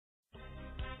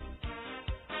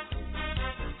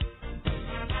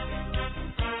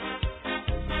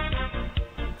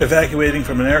Evacuating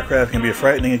from an aircraft can be a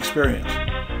frightening experience,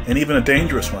 and even a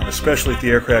dangerous one, especially if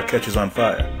the aircraft catches on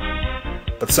fire.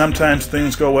 But sometimes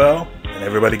things go well, and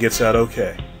everybody gets out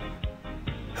okay.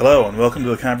 Hello, and welcome to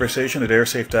the conversation at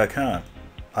airsafe.com.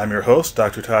 I'm your host,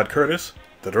 Dr. Todd Curtis,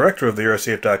 the director of the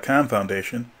airsafe.com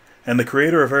Foundation, and the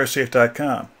creator of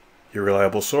airsafe.com, your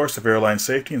reliable source of airline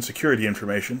safety and security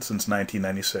information since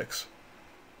 1996.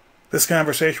 This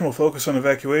conversation will focus on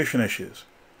evacuation issues,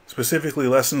 specifically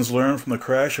lessons learned from the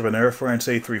crash of an Air France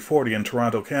A340 in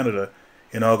Toronto, Canada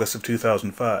in August of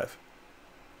 2005.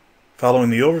 Following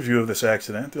the overview of this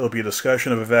accident, there will be a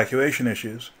discussion of evacuation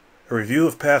issues, a review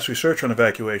of past research on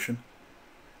evacuation,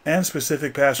 and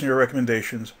specific passenger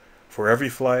recommendations for every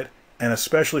flight, and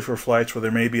especially for flights where there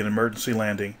may be an emergency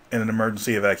landing and an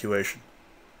emergency evacuation.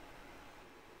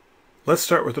 Let's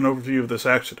start with an overview of this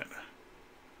accident.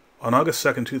 On August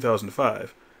 2,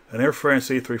 2005, an Air France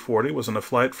A340 was on a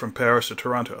flight from Paris to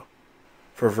Toronto.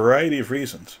 For a variety of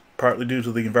reasons, partly due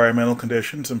to the environmental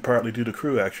conditions and partly due to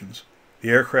crew actions, the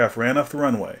aircraft ran off the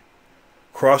runway,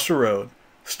 crossed a road,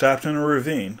 stopped in a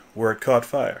ravine where it caught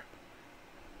fire.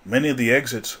 Many of the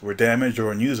exits were damaged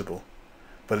or unusable,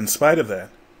 but in spite of that,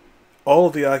 all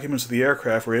of the occupants of the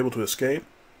aircraft were able to escape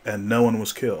and no one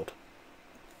was killed.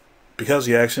 Because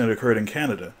the accident occurred in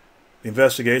Canada, the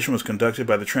investigation was conducted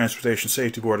by the Transportation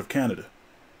Safety Board of Canada.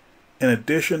 In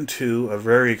addition to a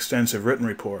very extensive written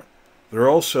report, there are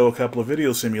also a couple of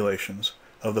video simulations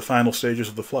of the final stages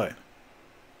of the flight.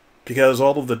 Because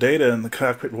all of the data in the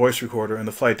cockpit voice recorder and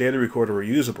the flight data recorder were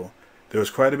usable, there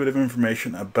was quite a bit of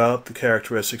information about the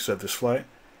characteristics of this flight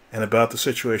and about the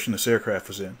situation this aircraft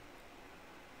was in.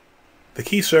 The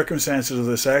key circumstances of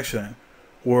this accident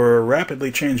were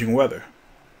rapidly changing weather,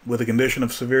 with a condition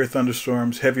of severe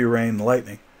thunderstorms, heavy rain, and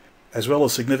lightning, as well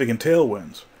as significant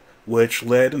tailwinds, which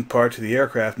led in part to the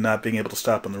aircraft not being able to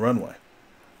stop on the runway.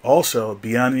 Also,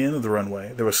 beyond the end of the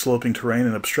runway, there was sloping terrain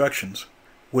and obstructions,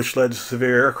 which led to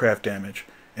severe aircraft damage,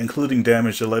 including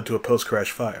damage that led to a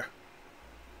post-crash fire.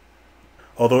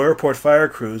 Although airport fire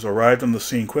crews arrived on the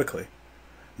scene quickly,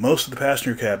 most of the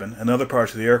passenger cabin and other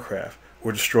parts of the aircraft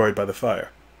were destroyed by the fire.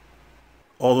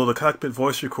 Although the cockpit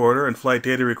voice recorder and flight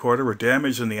data recorder were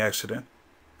damaged in the accident,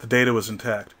 the data was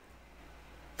intact.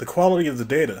 The quality of the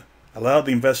data allowed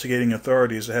the investigating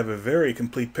authorities to have a very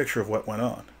complete picture of what went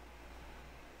on.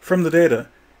 From the data,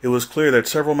 it was clear that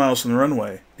several miles from the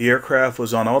runway, the aircraft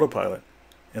was on autopilot,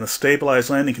 in a stabilized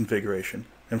landing configuration,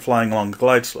 and flying along the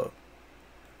glide slope.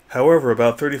 However,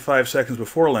 about 35 seconds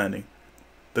before landing,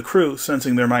 the crew,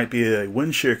 sensing there might be a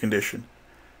wind shear condition,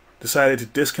 decided to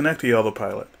disconnect the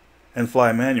autopilot and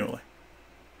fly manually.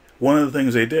 One of the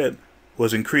things they did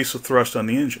was increase the thrust on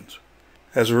the engines.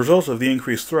 As a result of the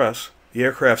increased thrust, the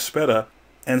aircraft sped up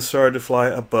and started to fly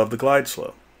above the glide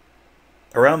slope.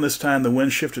 Around this time, the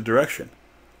wind shifted direction.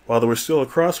 While there was still a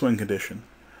crosswind condition,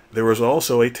 there was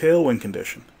also a tailwind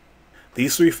condition.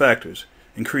 These three factors,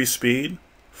 increased speed,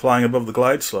 flying above the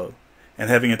glide slope, and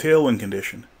having a tailwind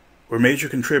condition, were major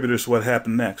contributors to what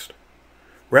happened next.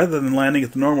 Rather than landing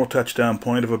at the normal touchdown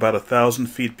point of about 1,000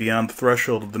 feet beyond the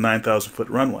threshold of the 9,000-foot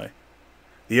runway,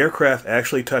 the aircraft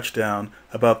actually touched down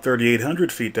about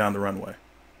 3,800 feet down the runway.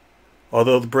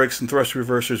 Although the brakes and thrust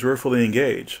reversers were fully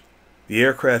engaged, the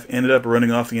aircraft ended up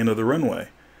running off the end of the runway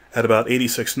at about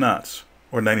 86 knots,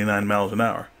 or 99 miles an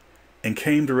hour, and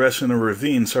came to rest in a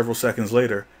ravine several seconds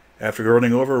later after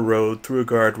running over a road through a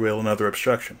guardrail and other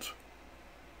obstructions.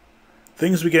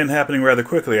 Things began happening rather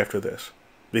quickly after this.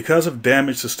 Because of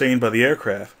damage sustained by the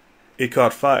aircraft, it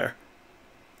caught fire.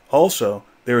 Also,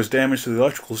 there was damage to the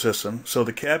electrical system, so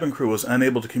the cabin crew was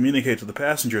unable to communicate to the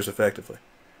passengers effectively.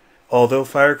 Although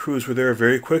fire crews were there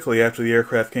very quickly after the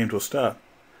aircraft came to a stop,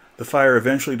 the fire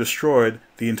eventually destroyed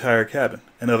the entire cabin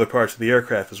and other parts of the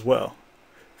aircraft as well.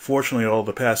 Fortunately, all of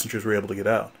the passengers were able to get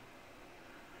out.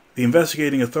 The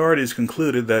investigating authorities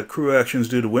concluded that crew actions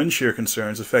due to wind shear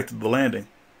concerns affected the landing,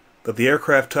 that the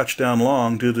aircraft touched down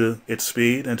long due to its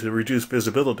speed and to reduced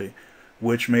visibility,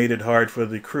 which made it hard for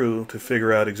the crew to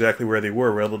figure out exactly where they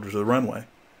were relative to the runway.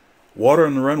 Water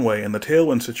on the runway and the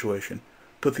tailwind situation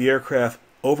put the aircraft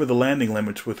over the landing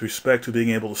limits with respect to being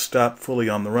able to stop fully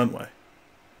on the runway.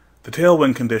 The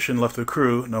tailwind condition left the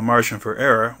crew no margin for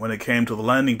error when it came to the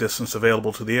landing distance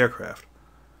available to the aircraft.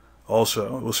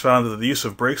 Also, it was found that the use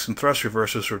of brakes and thrust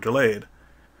reversers were delayed,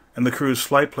 and the crew's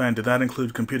flight plan did not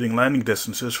include computing landing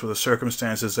distances for the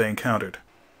circumstances they encountered.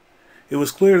 It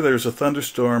was clear there was a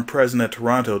thunderstorm present at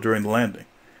Toronto during the landing.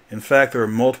 In fact, there were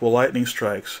multiple lightning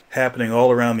strikes happening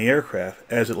all around the aircraft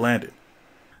as it landed.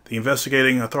 The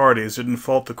investigating authorities didn't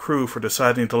fault the crew for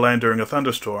deciding to land during a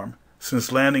thunderstorm, since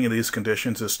landing in these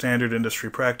conditions is standard industry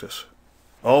practice.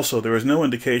 Also, there is no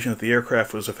indication that the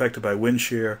aircraft was affected by wind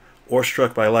shear or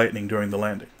struck by lightning during the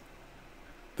landing.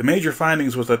 The major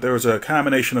findings was that there was a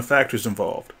combination of factors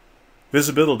involved.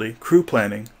 Visibility, crew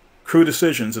planning, crew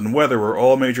decisions, and weather were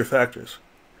all major factors.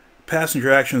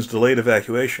 Passenger actions delayed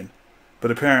evacuation,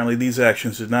 but apparently these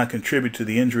actions did not contribute to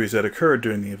the injuries that occurred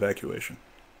during the evacuation.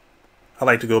 I'd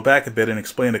like to go back a bit and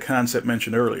explain a concept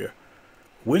mentioned earlier.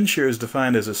 Wind shear is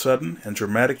defined as a sudden and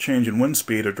dramatic change in wind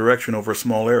speed or direction over a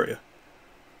small area.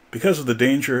 Because of the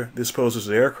danger this poses to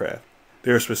the aircraft,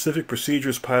 there are specific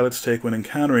procedures pilots take when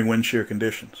encountering wind shear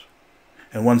conditions.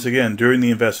 And once again, during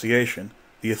the investigation,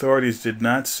 the authorities did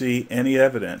not see any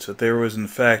evidence that there was in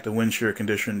fact a wind shear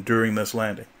condition during this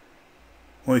landing.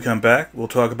 When we come back, we'll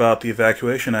talk about the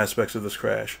evacuation aspects of this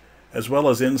crash, as well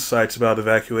as insights about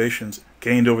evacuations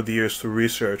gained over the years through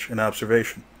research and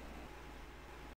observation.